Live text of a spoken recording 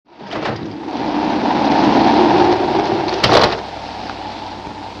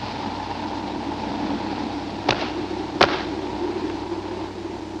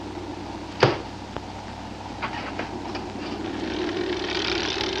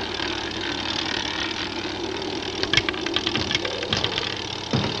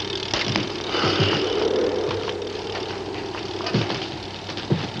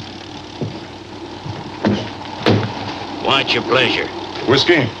What's your pleasure?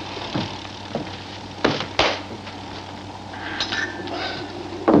 Whiskey?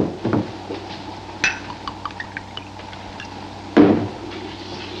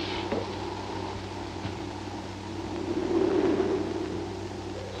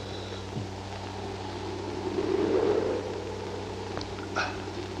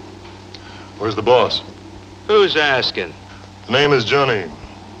 Where's the boss? Who's asking? The name is Johnny.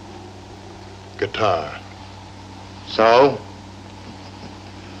 Guitar. So?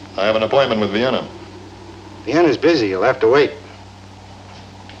 I have an appointment with Vienna. Vienna's busy. You'll have to wait.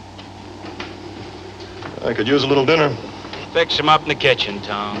 I could use a little dinner. Fix him up in the kitchen,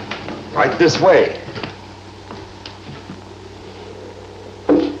 Tom. Right this way.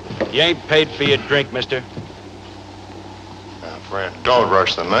 You ain't paid for your drink, mister. Now, friend, don't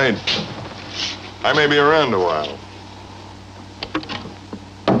rush the night. I may be around a while.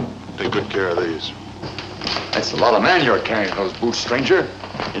 Take good care of these. That's a lot of man you're carrying in those boots, stranger.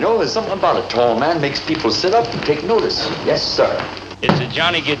 You know, there's something about a tall man makes people sit up and take notice. Yes, sir. It's a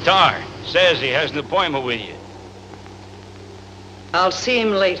Johnny Guitar. Says he has an appointment with you. I'll see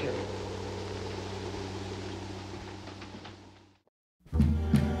him later.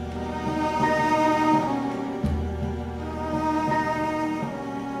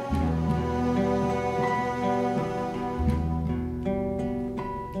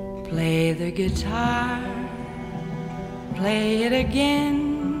 Play the guitar, play it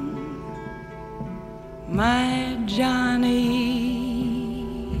again, my Johnny.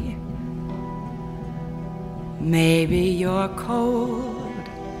 Maybe you're cold,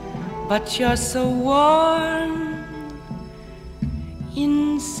 but you're so warm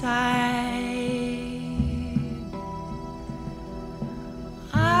inside.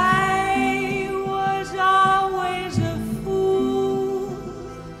 I was always a fool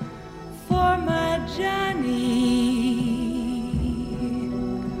for my Johnny,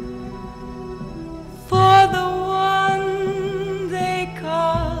 for the one they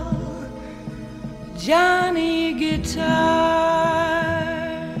call Johnny Guitar.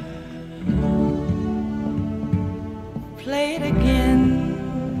 Play it again,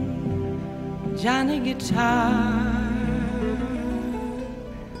 Johnny Guitar.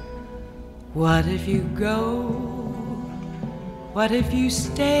 What if you go? What if you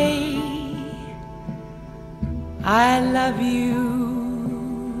stay? I love you.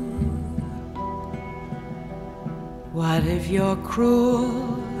 What if you're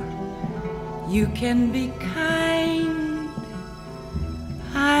cruel? You can be kind,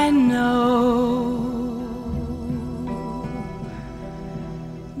 I know.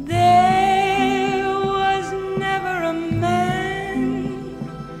 There was never a man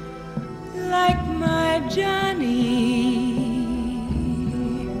like my Johnny,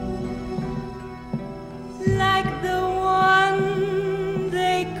 like the one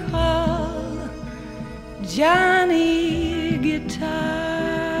they call Johnny Guitar.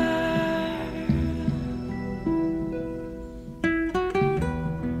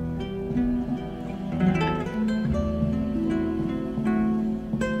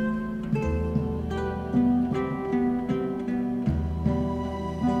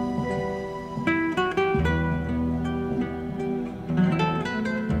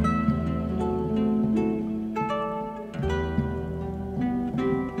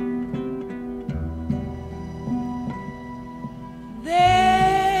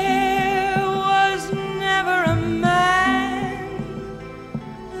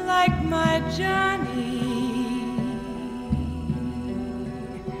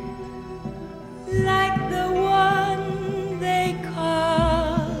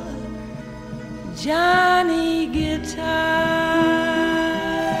 Johnny Guitar.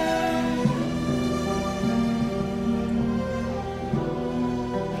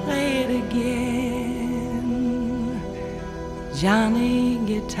 Play it again, Johnny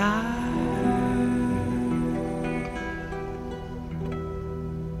Guitar.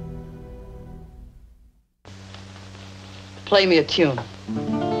 Play me a tune.